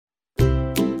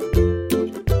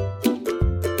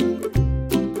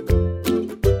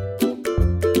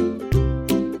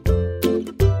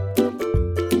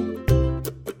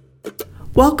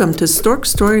Welcome to Stork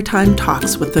Storytime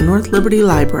Talks with the North Liberty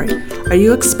Library. Are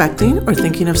you expecting or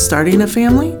thinking of starting a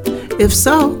family? If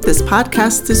so, this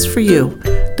podcast is for you,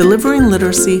 delivering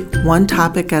literacy one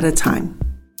topic at a time.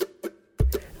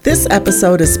 This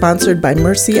episode is sponsored by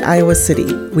Mercy, Iowa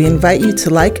City. We invite you to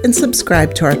like and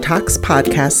subscribe to our Talks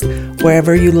podcast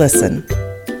wherever you listen.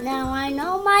 Now I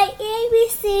know my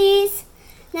ABCs.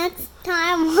 Next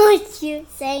time, won't you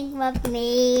sing with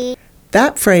me?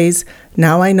 That phrase,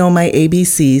 "Now I know my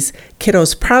ABCs,"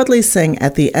 kiddos proudly sing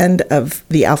at the end of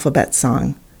the alphabet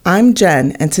song. I'm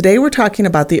Jen, and today we're talking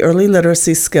about the early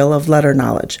literacy skill of letter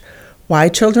knowledge, why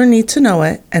children need to know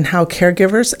it, and how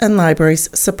caregivers and libraries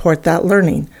support that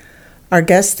learning. Our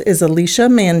guest is Alicia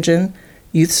Mangin,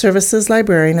 Youth Services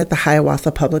Librarian at the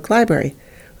Hiawatha Public Library.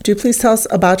 Would you please tell us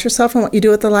about yourself and what you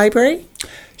do at the library?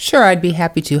 Sure, I'd be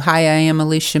happy to. Hi, I am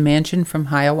Alicia Mangin from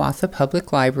Hiawatha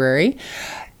Public Library.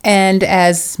 And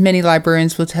as many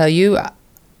librarians will tell you,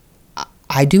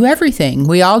 I do everything.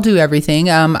 We all do everything.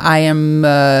 I am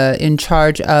in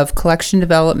charge of collection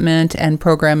development and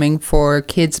programming for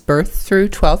kids birth through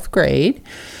 12th grade.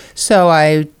 So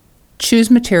I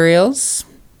choose materials,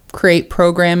 create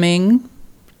programming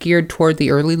geared toward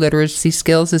the early literacy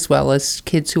skills as well as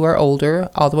kids who are older,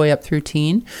 all the way up through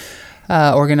teen,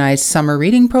 organize summer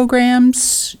reading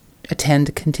programs,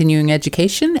 attend continuing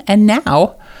education, and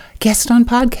now guest on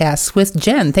podcasts with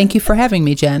Jen. Thank you for having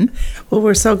me, Jen. Well,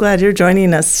 we're so glad you're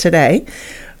joining us today.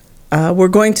 We're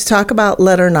going to talk about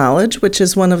letter knowledge, which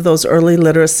is one of those early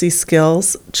literacy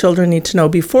skills children need to know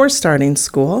before starting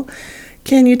school.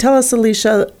 Can you tell us,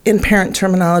 Alicia, in parent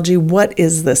terminology, what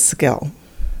is this skill?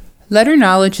 Letter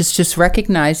knowledge is just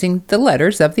recognizing the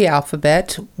letters of the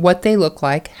alphabet, what they look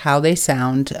like, how they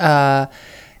sound.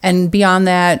 And beyond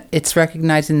that, it's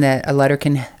recognizing that a letter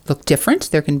can look different.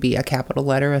 There can be a capital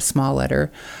letter, a small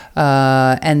letter,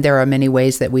 and there are many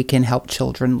ways that we can help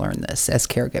children learn this as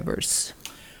caregivers.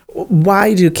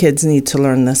 Why do kids need to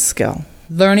learn this skill?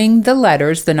 Learning the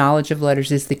letters, the knowledge of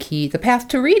letters is the key, the path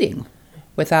to reading.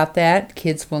 Without that,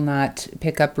 kids will not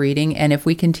pick up reading, and if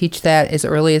we can teach that as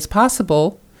early as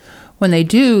possible, when they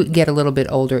do get a little bit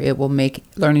older, it will make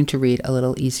learning to read a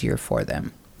little easier for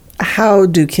them. How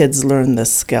do kids learn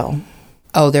this skill?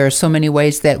 Oh, there are so many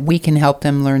ways that we can help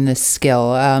them learn this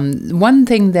skill. One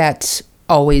thing that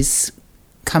always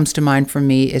comes to mind for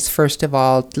me is, first of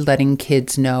all, letting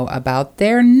kids know about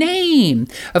their name.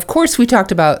 Of course, we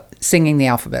talked about singing the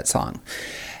alphabet song.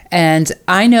 And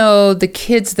I know the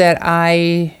kids that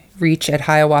I reach at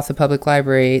Hiawatha Public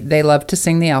Library, they love to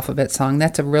sing the alphabet song.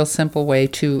 That's a real simple way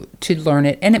to learn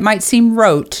it. And it might seem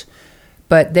rote,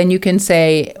 but then you can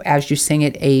say, as you sing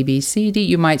it, A, B, C, D,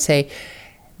 you might say,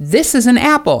 this is an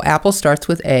apple. Apple starts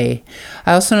with A.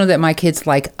 I also know that my kids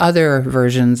like other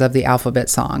versions of the alphabet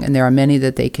song, and there are many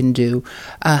that they can do.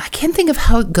 I can't think of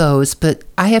how it goes, but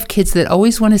I have kids that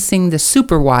always want to sing the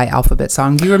Super Y alphabet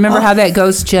song. Do you remember how that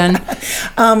goes, Jen?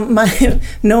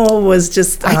 Noah was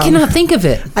just... I cannot think of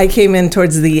it. I came in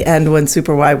towards the end when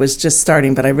Super Y was just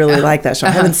starting, but I really like that show.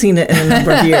 I haven't seen it in a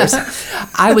number of years.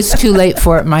 I was too late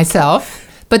for it myself.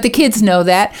 But the kids know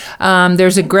that.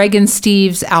 There's a Greg and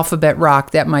Steve's alphabet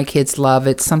rock that my kids love.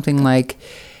 It's something like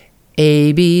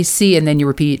A, B, C, and then you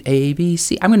repeat A, B,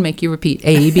 C. I'm going to make you repeat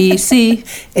A, B, C.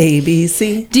 A, B,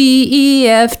 C. D, E,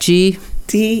 F, G.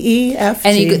 D, E, F,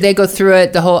 G. And they go through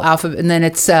it, the whole alphabet. And then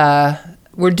it's,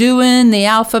 we're doing the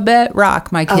alphabet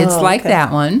rock. My kids like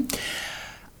that one.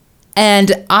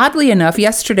 And oddly enough,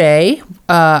 yesterday,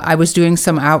 I was doing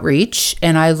some outreach,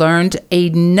 and I learned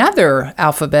another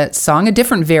alphabet song, a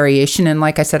different variation. And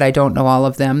like I said, I don't know all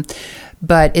of them,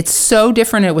 but it's so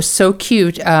different. It was so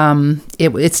cute.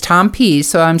 It's Tom P.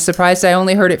 So I'm surprised I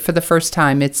only heard it for the first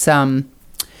time. It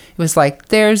was like,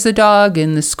 there's a dog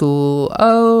in the school.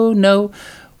 Oh, no.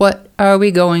 What are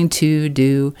we going to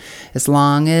do? As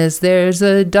long as there's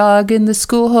a dog in the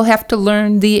school, he'll have to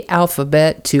learn the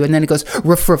alphabet too. And then it goes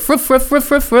ruff, ruff, ruff, ruff,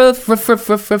 ruff, ruff, ruff, ruff, ruff, ruff,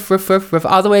 ruff, ruff, ruff, ruff,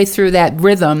 all the way through that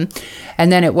rhythm.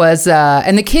 And then it was,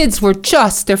 and the kids were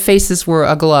their faces were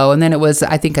aglow. And then it was,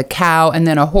 I think, a cow and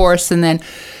then a horse. And then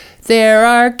there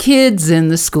are kids in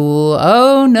the school.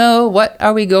 Oh no, what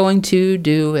are we going to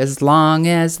do? As long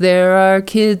as there are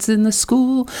kids in the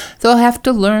school, they'll have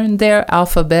to learn their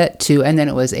alphabet too. And then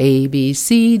it was A, B,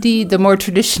 C, D, the more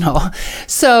traditional.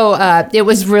 So it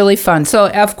was really fun. So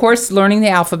of course, learning the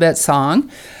alphabet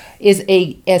song is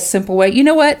a simple way. You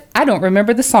know what? I don't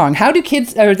remember the song.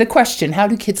 The question, how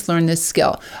do kids learn this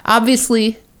skill?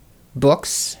 Obviously,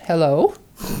 books. Hello.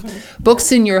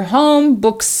 Books in your home,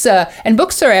 books, and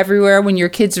books are everywhere when your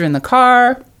kids are in the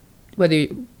car, whether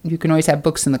you can always have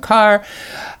books in the car.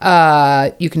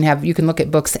 You can look at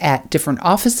books at different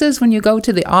offices when you go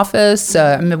to the office,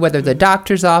 whether the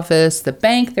doctor's office, the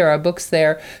bank, there are books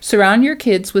there. Surround your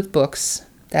kids with books.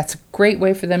 That's a great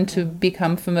way for them to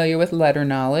become familiar with letter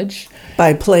knowledge.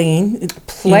 By playing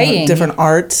different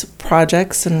art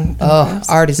projects and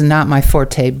art is not my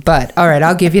forte, but all right,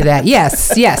 I'll give you that.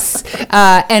 Yes.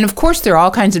 And of course, there are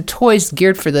all kinds of toys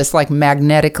geared for this, like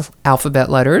magnetic alphabet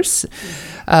letters.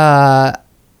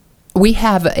 We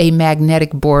have a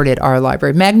magnetic board at our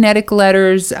library. Magnetic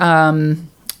letters, let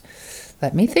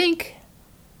me think.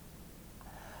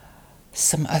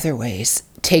 Some other ways.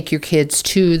 Take your kids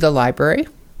to the library,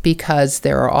 because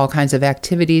there are all kinds of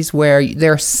activities where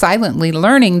they're silently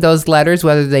learning those letters,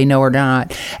 whether they know or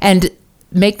not, and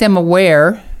make them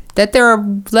aware that there are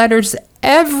letters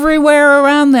everywhere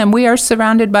around them. We are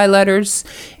surrounded by letters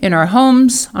in our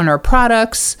homes, on our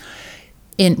products.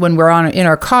 When we're in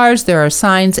our cars, there are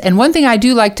signs. And one thing I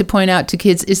do like to point out to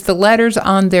kids is the letters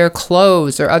on their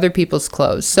clothes or other people's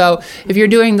clothes. So if you're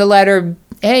doing the letter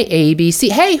A, B, C,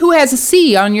 hey, who has a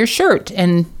C on your shirt?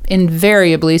 And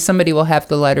invariably, somebody will have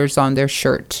the letters on their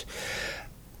shirt.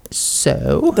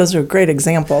 So those are great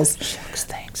examples.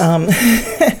 Thanks.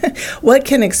 What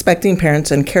can expecting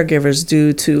parents and caregivers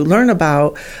do to learn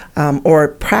about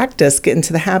or get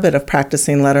into the habit of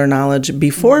practicing letter knowledge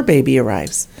before baby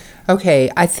arrives?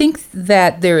 Okay, I think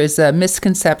that there is a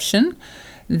misconception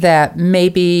that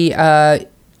maybe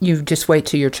you just wait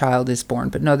till your child is born.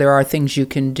 But no, there are things you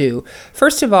can do.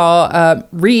 First of all,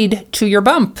 read to your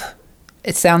bump.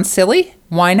 It sounds silly.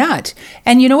 Why not?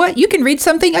 And you know what? You can read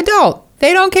something adult.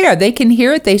 They don't care. They can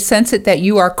hear it. They sense it that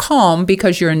you are calm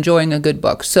because you're enjoying a good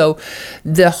book. So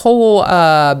the whole,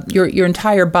 your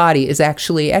entire body is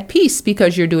actually at peace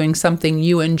because you're doing something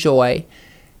you enjoy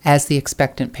as the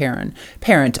expectant parent.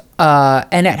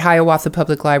 And at Hiawatha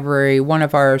Public Library, one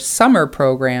of our summer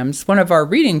programs, one of our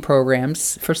reading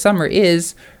programs for summer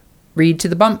is Read to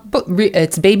the Bump book.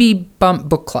 It's Baby Bump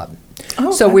Book Club. Oh,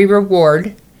 okay. So we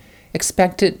reward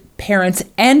expectant parents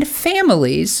and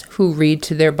families who read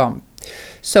to their bump.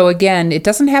 So again, it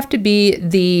doesn't have to be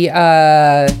the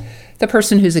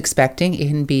person who's expecting. It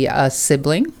can be a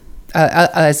sibling,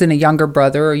 as in a younger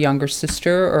brother or younger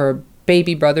sister, or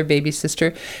baby brother, baby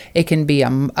sister. It can be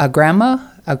a grandma,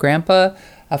 a grandpa,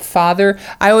 a father.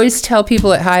 I always tell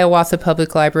people at Hiawatha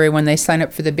Public Library when they sign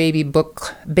up for the Baby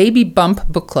Bump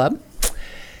Book Club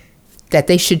that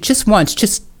they should just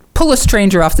pull a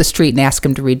stranger off the street and ask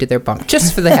them to read to their bump,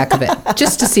 just for the heck of it,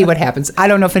 just to see what happens. I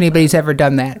don't know if anybody's ever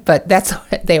done that, but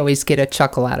they always get a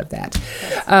chuckle out of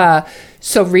that.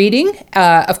 So reading,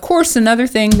 of course, another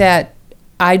thing that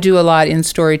I do a lot in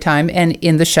story time and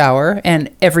in the shower and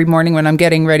every morning when I'm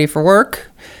getting ready for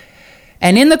work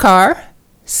and in the car,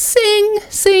 sing.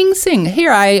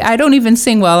 Here, I don't even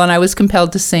sing well, and I was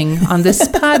compelled to sing on this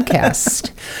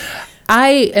podcast.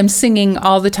 I am singing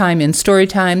all the time in story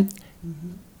time.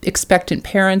 Expectant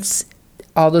parents,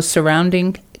 all those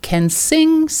surrounding, can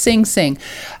sing.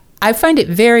 I find it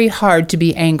very hard to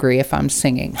be angry if I'm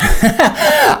singing.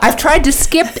 I've tried to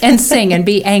skip and sing and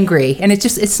be angry, and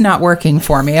it's not working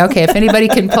for me. Okay, if anybody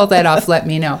can pull that off, let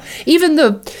me know. Even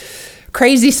the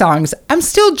crazy songs, I'm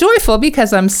still joyful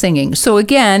because I'm singing. So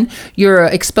again, you're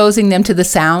exposing them to the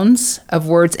sounds of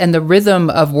words and the rhythm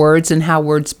of words and how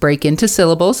words break into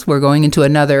syllables. We're going into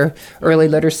another early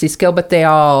literacy skill, but they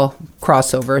all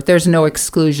cross over. There's no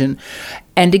exclusion.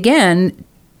 And again,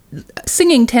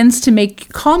 singing tends to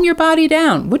calm your body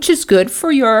down, which is good for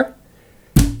your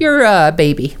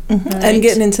baby. Mm-hmm. Right? And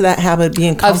getting into that habit of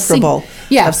being comfortable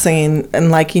of singing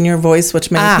and liking your voice,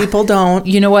 which many people don't.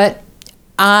 You know what?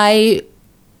 I'm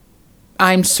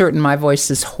certain my voice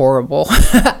is horrible.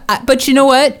 But you know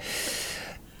what?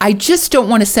 I just don't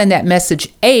want to send that message,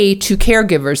 to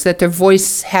caregivers, that their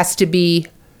voice has to be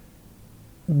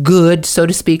good, so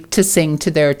to speak, to sing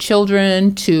to their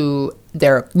children, to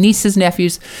their nieces,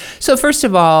 nephews. So first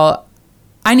of all,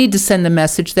 I need to send the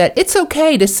message that it's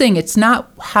okay to sing. It's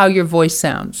not how your voice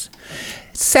sounds.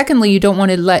 Secondly, you don't want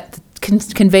to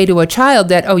convey to a child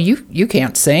that, you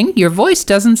can't sing. Your voice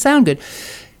doesn't sound good.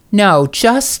 No,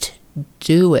 just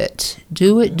do it.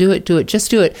 Do it.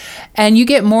 Just do it. And you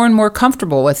get more and more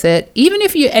comfortable with it. Even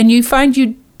if you find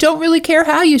you don't really care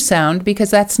how you sound, because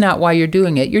that's not why you're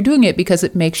doing it. You're doing it because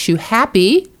it makes you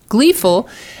happy, gleeful,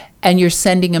 and you're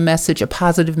sending a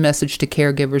positive message to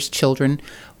caregivers, children,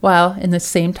 while in the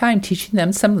same time teaching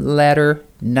them some letter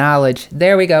knowledge.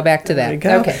 There we go, back to that. There you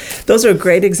go. Okay. Those are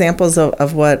great examples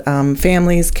of what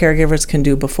families, caregivers can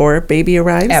do before baby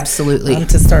arrives. Absolutely.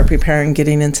 To start preparing,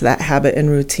 getting into that habit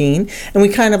and routine. And we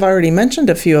kind of already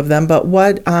mentioned a few of them, but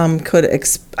what could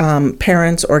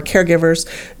parents or caregivers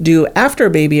do after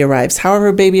baby arrives?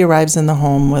 However baby arrives in the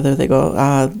home, whether they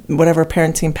go, whatever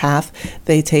parenting path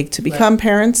they take to become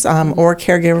parents or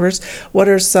caregivers, what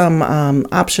are some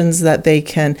options that they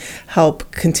can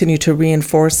help continue to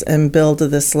reinforce and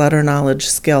build this letter knowledge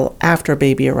skill after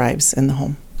baby arrives in the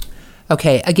home?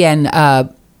 Okay, again,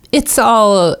 it's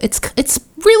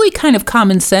really kind of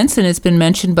common sense, and it's been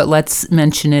mentioned, but let's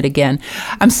mention it again.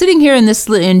 I'm sitting here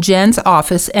in Jen's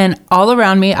office, and all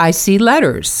around me I see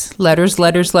letters.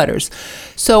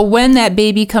 So when that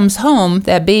baby comes home,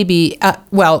 that baby,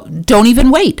 don't even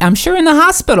wait. I'm sure in the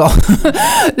hospital,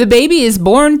 the baby is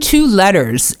born to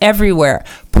letters everywhere.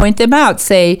 Point them out.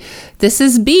 Say, this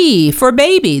is B for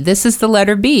baby. This is the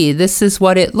letter B. This is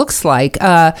what it looks like.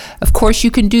 Of course,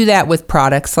 you can do that with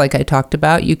products like I talked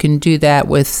about. You can do that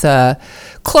with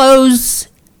clothes,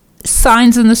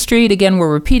 signs in the street. Again,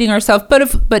 we're repeating ourselves.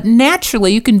 But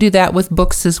naturally, you can do that with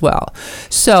books as well.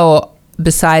 So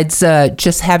besides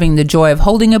just having the joy of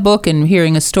holding a book and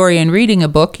hearing a story and reading a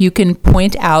book, you can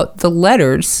point out the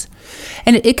letters.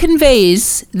 And it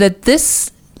conveys that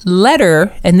this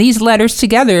letter and these letters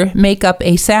together make up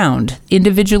a sound,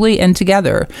 individually and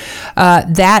together.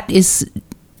 That is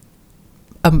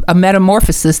a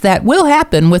metamorphosis that will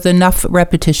happen with enough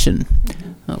repetition.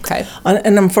 Okay.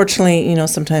 And unfortunately,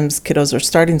 sometimes kiddos are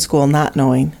starting school not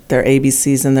knowing their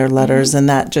ABCs and their letters, and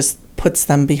that just puts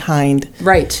them behind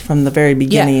from the very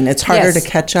beginning. Yeah. It's harder to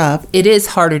catch up. It is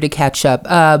harder to catch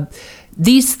up.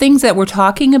 These things that we're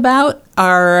talking about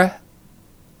are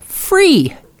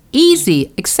free,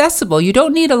 easy, accessible. You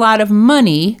don't need a lot of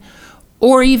money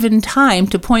or even time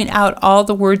to point out all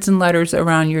the words and letters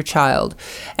around your child.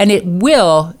 And it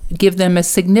will give them a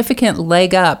significant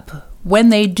leg up when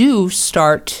they do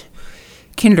start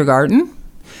kindergarten.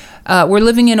 We're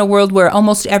living in a world where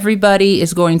almost everybody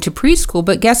is going to preschool,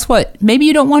 but guess what? Maybe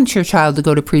you don't want your child to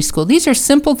go to preschool. These are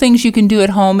simple things you can do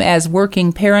at home as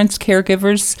working parents,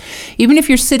 caregivers. Even if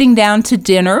you're sitting down to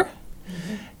dinner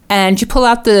and you pull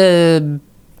out the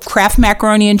Kraft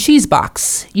macaroni and cheese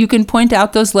box, you can point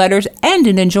out those letters and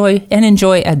enjoy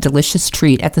a delicious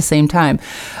treat at the same time.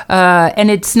 And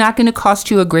it's not going to cost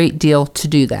you a great deal to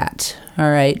do that.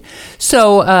 All right.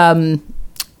 So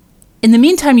in the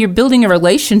meantime, you're building a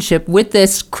relationship with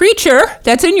this creature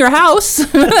that's in your house.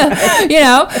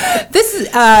 This is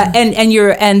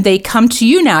and they come to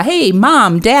you now. Hey,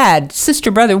 mom, dad, sister,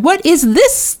 brother, what is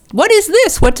this? What is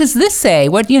this? What does this say?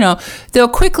 They'll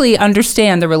quickly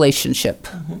understand the relationship.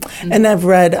 Mm-hmm. And I've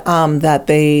read that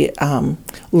they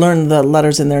learn the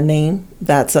letters in their name.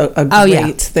 That's a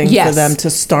great thing for them to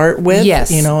start with.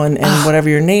 Yes. And whatever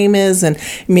your name is, and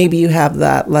maybe you have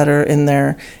that letter in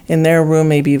their room.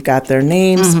 Maybe you've got their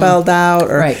name spelled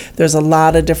out, or there's a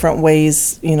lot of different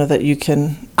ways that you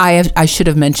can. I should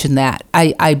have mentioned that.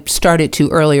 I started to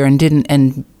earlier and didn't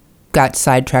and got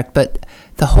sidetracked, but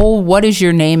the whole what is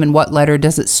your name and what letter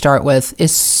does it start with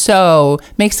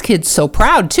makes kids so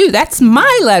proud too. That's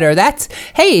my letter. That's,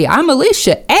 hey, I'm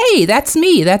Alicia. Hey, that's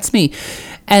me.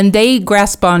 And they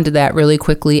grasp onto that really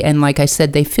quickly. And like I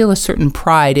said, they feel a certain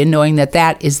pride in knowing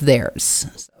that is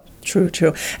theirs. True.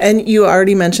 And you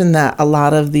already mentioned that a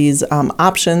lot of these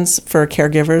options for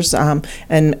caregivers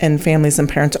and families and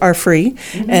parents are free.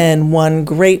 Mm-hmm. And one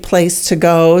great place to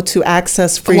go to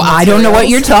access free materials, I don't know what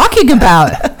you're talking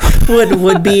about.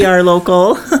 would be our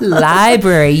local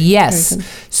library. Yes.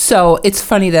 So it's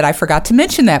funny that I forgot to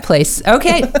mention that place.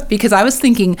 Okay. Because I was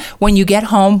thinking, when you get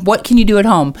home, what can you do at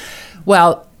home?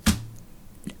 Well,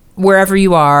 wherever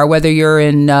you are, whether you're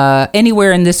in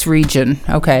anywhere in this region,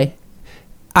 okay,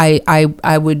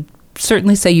 I would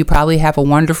certainly say you probably have a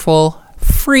wonderful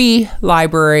free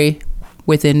library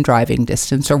within driving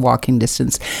distance or walking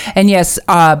distance. And yes,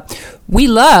 we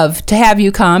love to have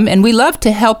you come, and we love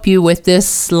to help you with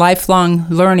this lifelong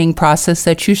learning process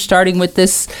that you're starting with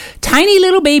this tiny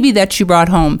little baby that you brought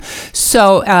home.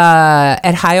 So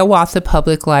at Hiawatha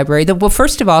Public Library,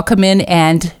 first of all, come in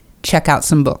and check out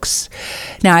some books.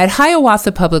 Now, at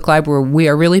Hiawatha Public Library, we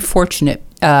are really fortunate.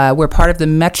 We're part of the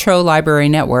Metro Library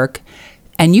Network,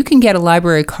 and you can get a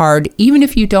library card even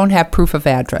if you don't have proof of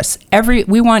address.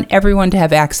 We want everyone to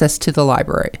have access to the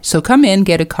library. So come in,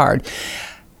 get a card.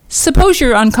 Suppose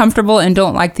you're uncomfortable and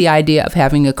don't like the idea of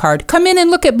having a card. Come in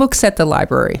and look at books at the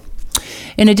library.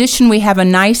 In addition, we have a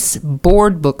nice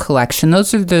board book collection.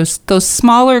 Those are those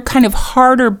smaller, kind of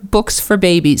harder books for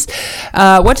babies.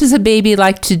 What does a baby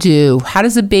like to do? How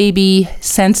does a baby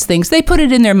sense things? They put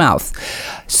it in their mouth.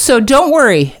 So don't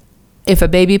worry if a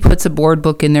baby puts a board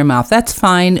book in their mouth. That's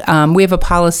fine. We have a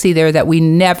policy there that we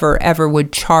never, ever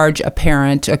would charge a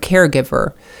parent, a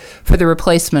caregiver, for the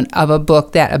replacement of a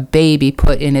book that a baby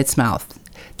put in its mouth.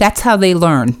 That's how they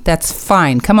learn. That's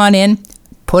fine. Come on in.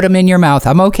 Put them in your mouth.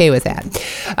 I'm okay with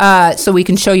that. So we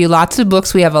can show you lots of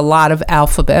books. We have a lot of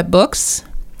alphabet books.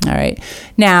 All right.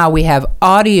 Now we have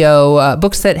audio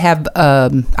books that have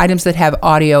items that have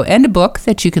audio and a book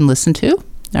that you can listen to.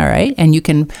 All right. And you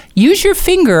can use your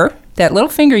finger, that little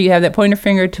finger you have, that pointer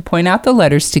finger, to point out the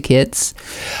letters to kids.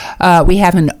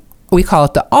 We call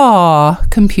it the AWE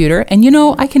computer. And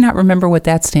I cannot remember what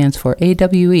that stands for,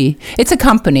 AWE. It's a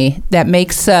company that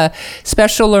makes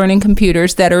special learning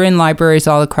computers that are in libraries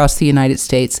all across the United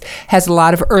States. Has a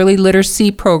lot of early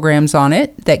literacy programs on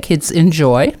it that kids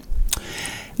enjoy.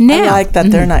 Now, I like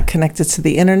that they're not connected to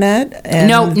the internet,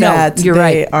 and that you're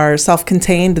they right. are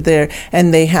self-contained there,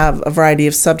 and they have a variety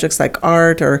of subjects like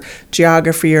art or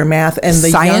geography or math, and the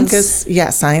science.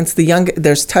 Science.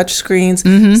 There's touch screens,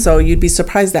 so you'd be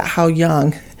surprised at how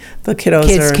young the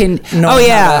kiddos can know how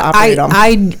to operate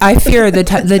them. I fear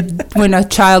that when a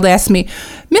child asks me,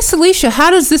 Miss Alicia, how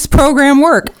does this program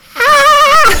work?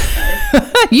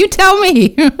 You tell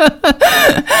me.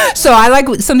 So I like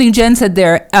something Jen said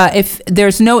there. If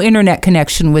there's no internet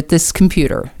connection with this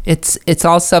computer, it's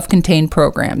all self-contained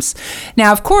programs.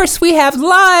 Now, of course, we have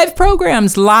live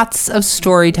programs, lots of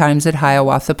story times at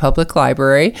Hiawatha Public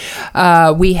Library.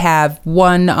 We have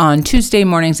one on Tuesday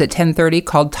mornings at 10:30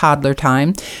 called Toddler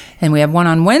Time, and we have one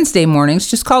on Wednesday mornings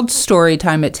just called Story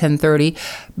Time at 10:30,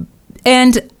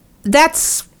 and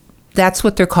that's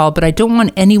what they're called, but I don't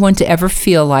want anyone to ever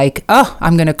feel like,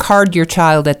 I'm going to card your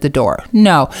child at the door.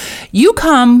 No. You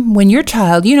come when your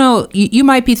child, you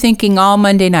might be thinking all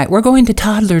Monday night, we're going to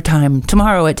toddler time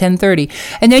tomorrow at 10:30.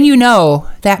 And then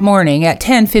that morning at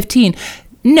 10:15,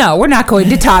 no, we're not going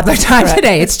to toddler time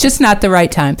today. It's just not the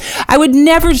right time. I would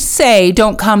never say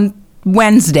don't come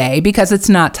Wednesday because it's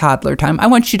not toddler time. I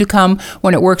want you to come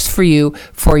when it works for you,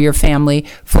 for your family,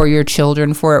 for your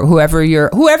children, for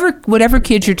whatever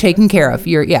kids you're taking care of.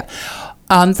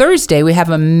 On Thursday, we have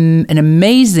an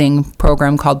amazing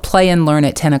program called Play and Learn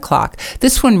at 10 o'clock.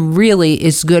 This one really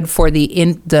is good for the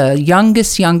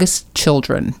youngest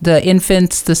children, the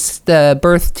infants, the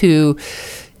birth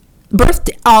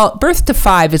to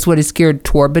 5 is what it's geared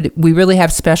toward, but we really have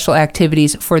special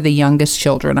activities for the youngest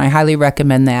children. I highly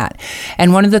recommend that.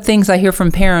 And one of the things I hear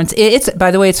from parents,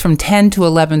 by the way, it's from 10 to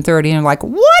 11:30, and they're like,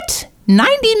 what?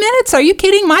 90 minutes? Are you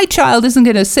kidding? My child isn't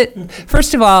going to sit.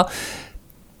 First of all,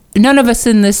 none of us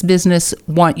in this business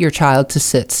want your child to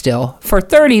sit still for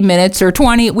 30 minutes or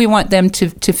 20. We want them to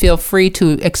feel free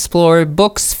to explore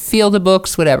books, feel the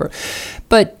books, whatever.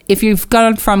 But if you've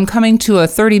gone from coming to a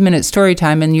 30-minute story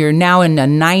time and you're now in a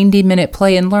 90-minute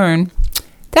play and learn,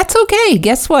 that's okay.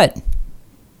 Guess what?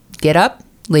 Get up,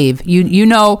 leave.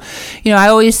 I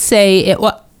always say,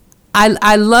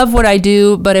 I love what I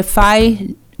do, but if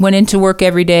I went into work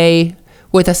every day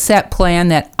with a set plan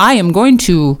that I am going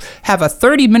to have a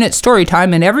 30-minute story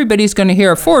time and everybody's going to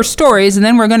hear 4 stories and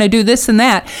then we're going to do this and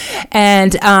that,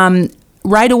 and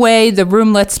right away, the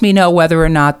room lets me know whether or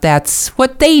not that's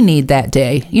what they need that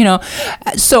day,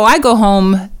 So I go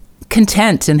home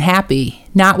content and happy,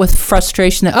 not with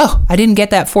frustration that, I didn't get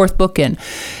that 4th book in.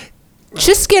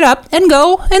 Just get up and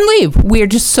go and leave. We're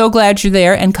just so glad you're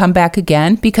there, and come back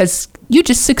again because you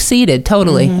just succeeded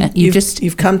totally. Mm-hmm.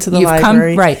 You've come to the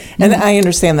library, right? And I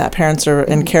understand that parents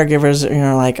and caregivers,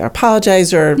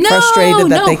 apologize or frustrated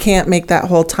that they can't make that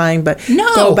whole time. But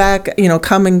go back,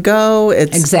 come and go.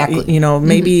 It's exactly,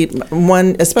 maybe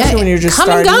one, especially when you're just come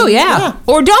starting. and go, yeah,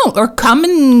 or don't, or come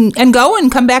and go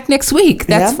and come back next week.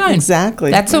 That's fine.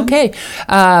 Exactly, that's okay.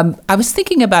 I was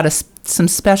thinking about some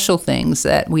special things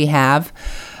that we have.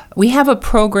 We have a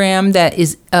program that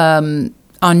is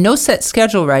on no set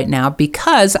schedule right now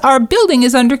because our building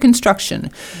is under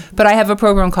construction. But I have a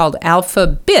program called Alpha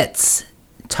Bits,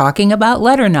 talking about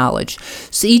letter knowledge.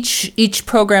 So each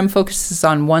program focuses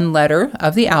on one letter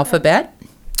of the alphabet.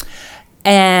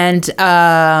 And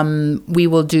we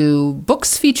will do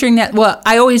books featuring that. Well,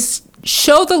 I always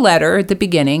show the letter at the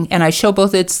beginning, and I show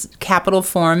both its capital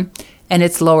form and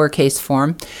its lowercase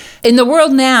form. In the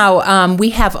world now,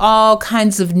 we have all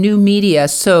kinds of new media,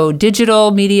 so digital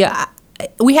media.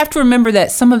 We have to remember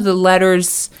that some of the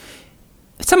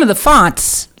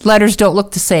fonts, letters don't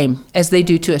look the same as they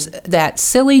do to us. That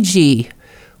silly G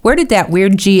where did that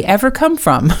weird G ever come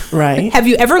from? Right. Have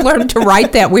you ever learned to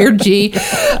write that weird G?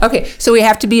 Okay, so we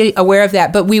have to be aware of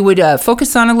that. But we would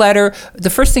focus on a letter. The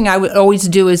first thing I would always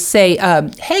do is say,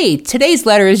 hey, today's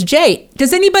letter is J.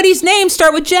 Does anybody's name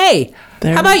start with J?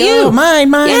 There How about we go. you?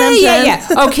 Mine. Yeah.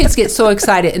 Oh, kids get so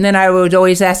excited. And then I would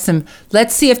always ask them,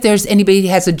 let's see if there's anybody who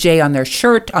has a J on their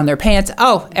shirt, on their pants.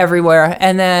 Oh, everywhere.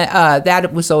 And then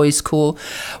that was always cool.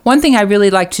 One thing I really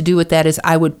like to do with that is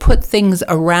I would put things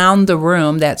around the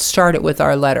room that started with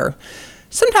our letter.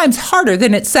 Sometimes harder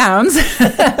than it sounds.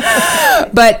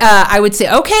 But I would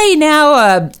say, okay,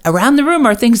 now around the room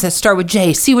are things that start with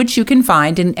J. See what you can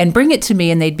find and bring it to me,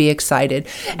 and they'd be excited.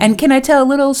 And can I tell a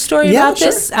little story about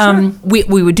this? Sure.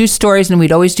 We would do stories, and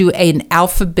we'd always do an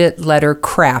alphabet letter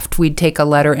craft. We'd take a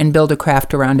letter and build a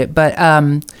craft around it. But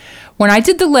when I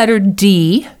did the letter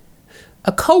D,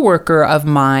 a coworker of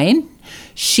mine,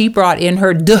 she brought in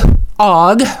her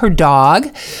her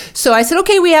dog. So I said,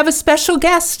 okay, we have a special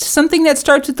guest, something that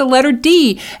starts with the letter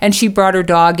D. And she brought her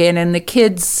dog in, and the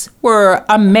kids were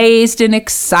amazed and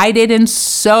excited and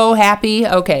so happy.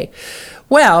 Okay.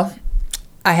 Well,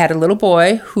 I had a little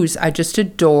boy who's I just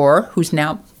adore, who's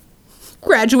now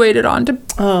graduated on to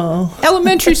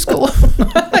elementary school.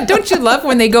 Don't you love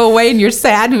when they go away and you're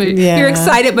sad? Yeah. You're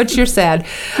excited, but you're sad.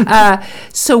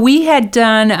 So we had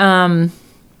done...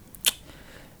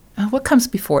 what comes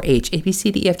before H? A, B,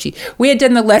 C, D, E, F, G. We had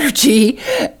done the letter G,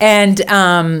 and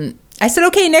I said,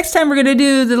 okay, next time we're going to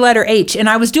do the letter H, and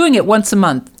I was doing it once a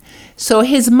month. So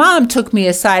his mom took me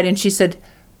aside, and she said,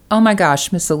 oh my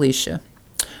gosh, Miss Alicia,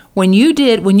 when you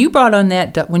brought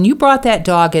that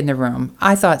dog in the room,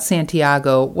 I thought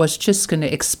Santiago was just going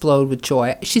to explode with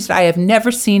joy. She said, I have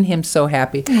never seen him so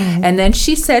happy. Mm-hmm. And then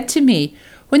she said to me,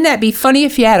 wouldn't that be funny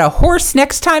if you had a horse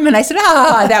next time? And I said,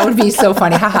 that would be so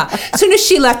funny. As soon as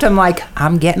she left, I'm like,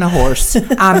 I'm getting a horse.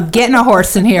 I'm getting a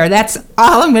horse in here. That's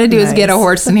all I'm going to do is get a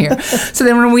horse in here. So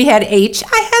then when we had H,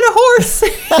 I had a horse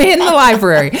in the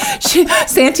library.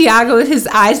 Santiago, his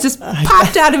eyes just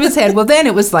popped out of his head. Well, then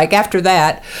it was like, after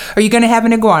that, are you going to have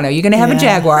an iguana? Are you going to have a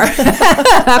jaguar?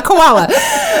 A koala?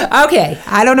 Okay,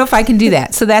 I don't know if I can do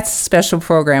that. So that's a special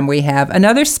program we have.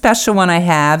 Another special one I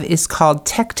have is called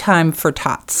Tech Time for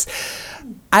Tots.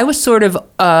 I was sort of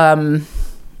the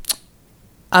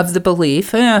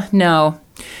belief, no,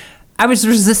 I was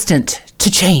resistant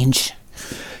to change,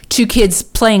 to kids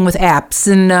playing with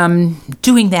apps and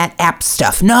doing that app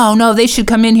stuff. No, they should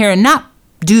come in here and not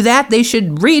do that. They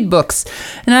should read books.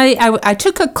 And I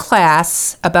took a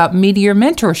class about media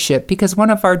mentorship because one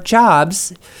of our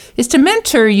jobs is to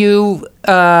mentor you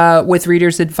with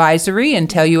Reader's Advisory and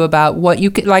tell you about what you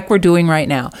could, like we're doing right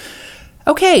now.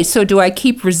 Okay, so do I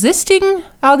keep resisting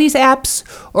all these apps,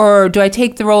 or do I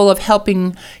take the role of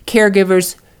helping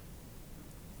caregivers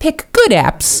pick good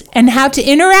apps and how to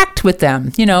interact with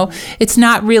them? You know, it's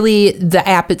not really the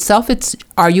app itself, it's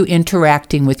are you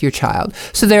interacting with your child?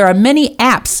 So there are many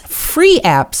apps, free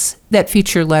apps, that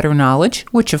feature letter knowledge,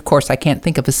 which of course I can't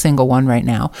think of a single one right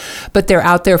now, but they're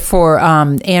out there for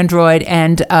Android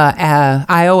and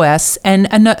iOS, and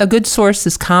a good source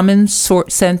is Common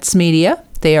Sense Media.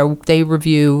 They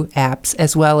review apps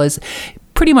as well as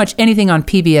pretty much anything on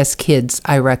PBS Kids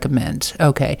I recommend.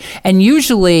 Okay. And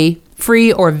usually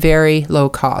free or very low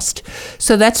cost.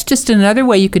 So that's just another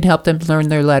way you can help them learn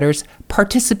their letters.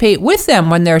 Participate with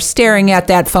them when they're staring at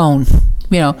that phone.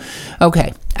 You know,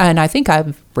 okay. And I think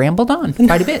I've rambled on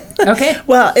quite a bit. Okay.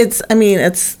 Well, it's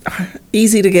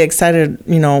easy to get excited,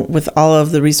 with all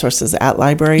of the resources at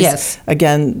libraries. Yes.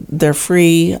 Again, they're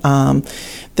free.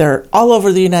 They're all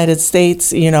over the United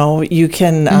States. You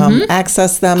can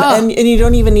access them, and you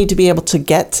don't even need to be able to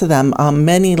get to them.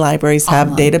 Many libraries have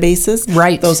databases,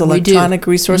 right? Those electronic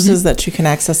resources that you can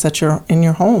access in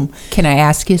your home. Can I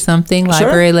ask you something,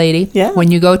 library lady? Yeah. When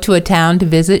you go to a town to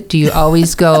visit, do you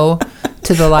always go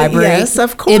to the library? Yes,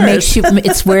 of course. It makes you.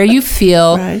 It's where you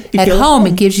feel at home.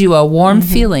 It gives you a warm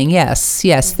feeling. Yes,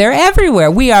 they're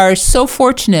everywhere. We are so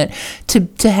fortunate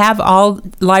to have all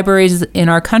libraries in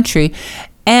our country.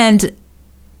 And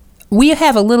we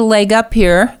have a little leg up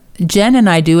here, Jen and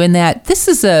I do, in that this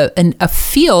is a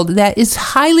field that is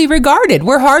highly regarded.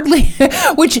 We're hardly,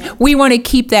 which we want to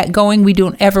keep that going. We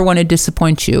don't ever want to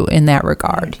disappoint you in that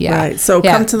regard. Yeah. Right. So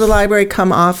come to the library,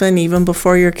 come often, even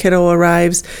before your kiddo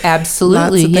arrives.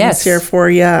 Absolutely. Lots of things here for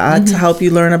you to help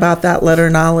you learn about that letter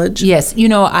knowledge. Yes.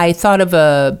 I thought of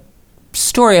a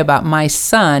story about my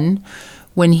son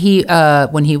when he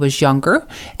was younger,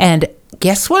 and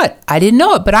guess what? I didn't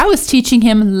know it, but I was teaching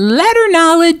him letter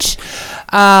knowledge.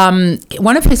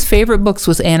 One of his favorite books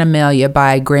was Animalia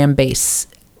by Graham Base.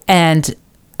 And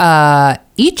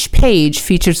each page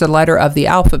features a letter of the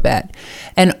alphabet.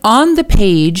 And on the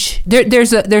page,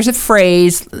 there's a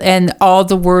phrase, and all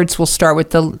the words will start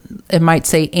with it might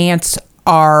say ants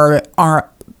are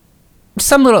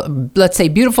some little, let's say,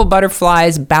 beautiful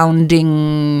butterflies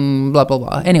bounding, blah, blah,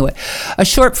 blah. Anyway, a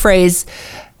short phrase,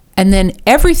 and then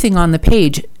everything on the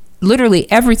page,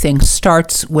 literally everything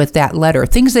starts with that letter.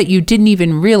 Things that you didn't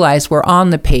even realize were on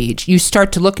the page. You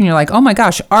start to look and you're like, oh my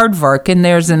gosh, aardvark, and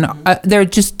there are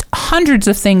just hundreds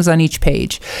of things on each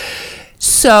page.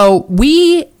 So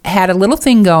we had a little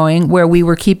thing going where we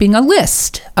were keeping a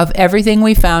list of everything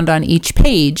we found on each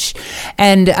page.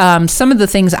 And some of the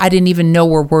things I didn't even know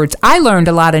were words. I learned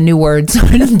a lot of new words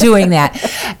doing that.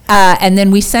 And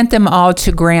then we sent them all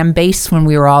to Graham Bass when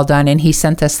we were all done. And he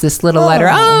sent us this little letter.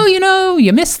 Oh,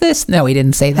 you missed this. No, he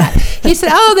didn't say that. He said,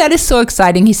 oh, that is so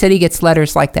exciting. He said he gets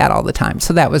letters like that all the time.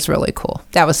 So that was really cool.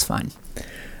 That was fun.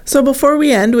 So before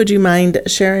we end, would you mind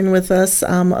sharing with us,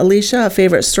 Alicia, a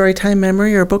favorite storytime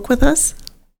memory or book with us?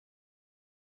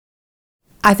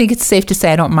 I think it's safe to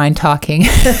say I don't mind talking.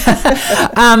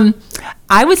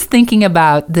 I was thinking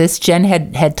about this. Jen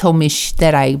had told me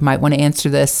that I might want to answer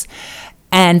this.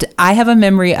 And I have a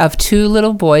memory of two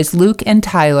little boys, Luke and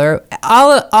Tyler.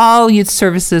 All youth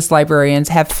services librarians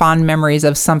have fond memories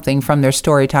of something from their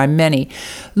story time, many.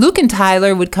 Luke and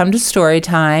Tyler would come to story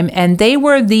time, and they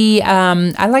were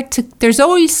there's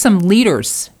always some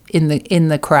leaders in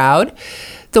the crowd.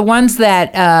 The ones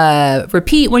that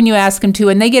repeat when you ask them to,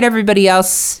 and they get everybody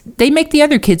else, they make the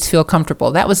other kids feel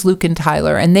comfortable. That was Luke and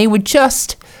Tyler, and they would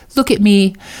just look at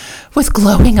me with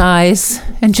glowing eyes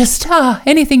and just,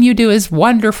 anything you do is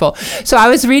wonderful. So I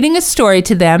was reading a story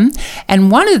to them,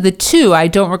 and one of the two, I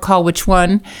don't recall which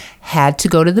one, had to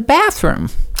go to the bathroom.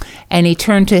 And he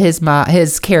turned to his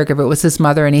caregiver, it was his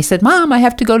mother, and he said, Mom, I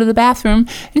have to go to the bathroom.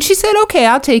 And she said, okay,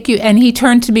 I'll take you. And he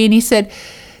turned to me and he said,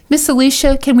 Miss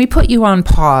Alicia, can we put you on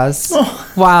pause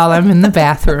while I'm in the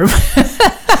bathroom?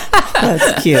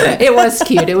 That's cute. It was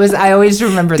cute. I always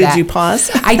remember that. Did you pause?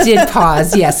 I did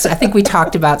pause, yes. I think we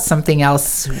talked about something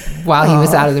else while he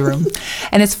was out of the room.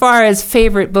 And as far as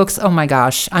favorite books, oh my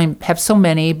gosh, I have so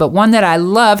many, but one that I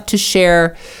love to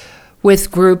share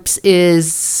with groups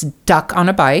is Duck on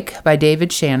a Bike by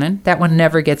David Shannon. That one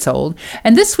never gets old.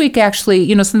 And this week,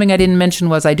 actually, something I didn't mention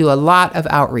was I do a lot of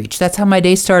outreach. That's how my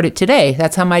day started today.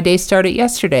 That's how my day started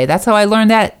yesterday. That's how I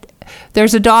learned that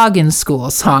There's a Dog in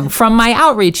School song from my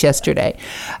outreach yesterday.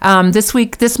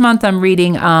 This month, I'm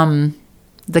reading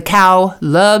The Cow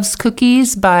Loves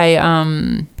Cookies by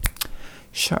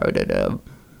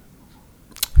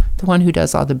the one who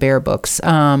does all the bear books,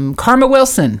 Karma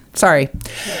Wilson. Sorry,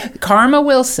 Karma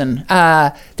Wilson.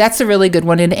 That's a really good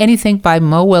one. And anything by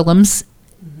Mo Willems.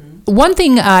 Mm-hmm. One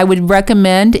thing I would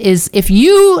recommend is if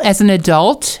you, as an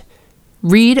adult,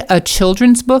 read a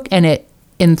children's book and it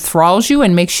enthralls you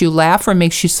and makes you laugh or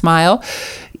makes you smile,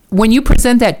 when you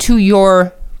present that to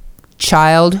your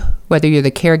child, whether you're the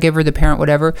caregiver, the parent,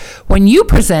 whatever, when you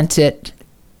present it,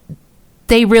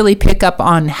 they really pick up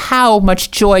on how much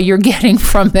joy you're getting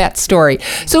from that story.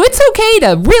 So it's okay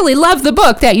to really love the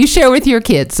book that you share with your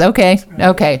kids, okay?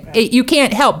 Okay. You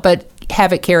can't help but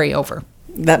have it carry over.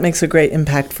 That makes a great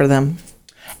impact for them.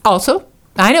 Also,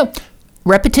 I know,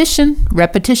 repetition.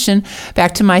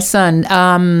 Back to my son.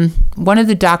 One of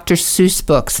the Dr. Seuss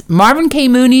books, Marvin K.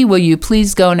 Mooney, Will You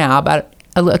Please Go Now? About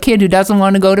a kid who doesn't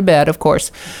want to go to bed, of course.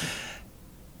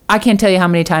 I can't tell you how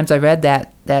many times I read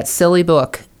that silly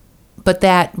book. But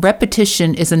that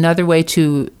repetition is another way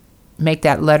to make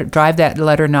that drive that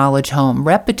letter knowledge home.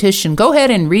 Repetition. Go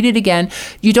ahead and read it again.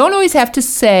 You don't always have to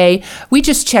say, we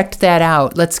just checked that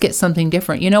out. Let's get something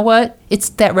different. You know what? It's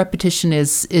that repetition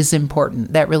is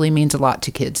important. That really means a lot to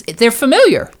kids. They're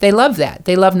familiar. They love that.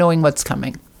 They love knowing what's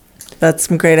coming. That's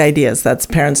some great ideas. That's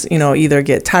parents, either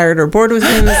get tired or bored with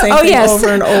doing the same thing over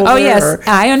and over. Oh, yes.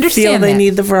 I understand feel they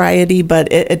need the variety,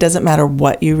 but it doesn't matter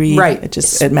what you read. Right.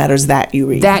 It matters that you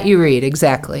read. That you read,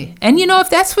 exactly. And, if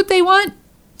that's what they want,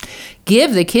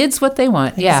 give the kids what they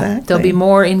want. Yeah, exactly. They'll be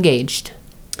more engaged.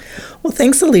 Well,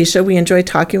 thanks, Alicia. We enjoyed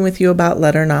talking with you about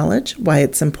letter knowledge, why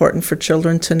it's important for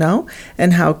children to know,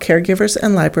 and how caregivers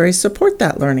and libraries support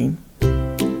that learning.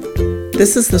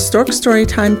 This is the Stork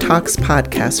Storytime Talks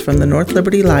podcast from the North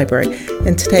Liberty Library,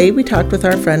 and today we talked with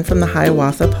our friend from the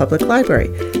Hiawatha Public Library.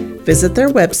 Visit their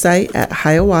website at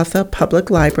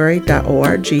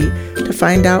hiawathapubliclibrary.org to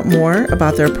find out more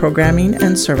about their programming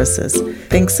and services.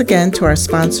 Thanks again to our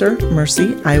sponsor,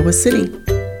 Mercy, Iowa City.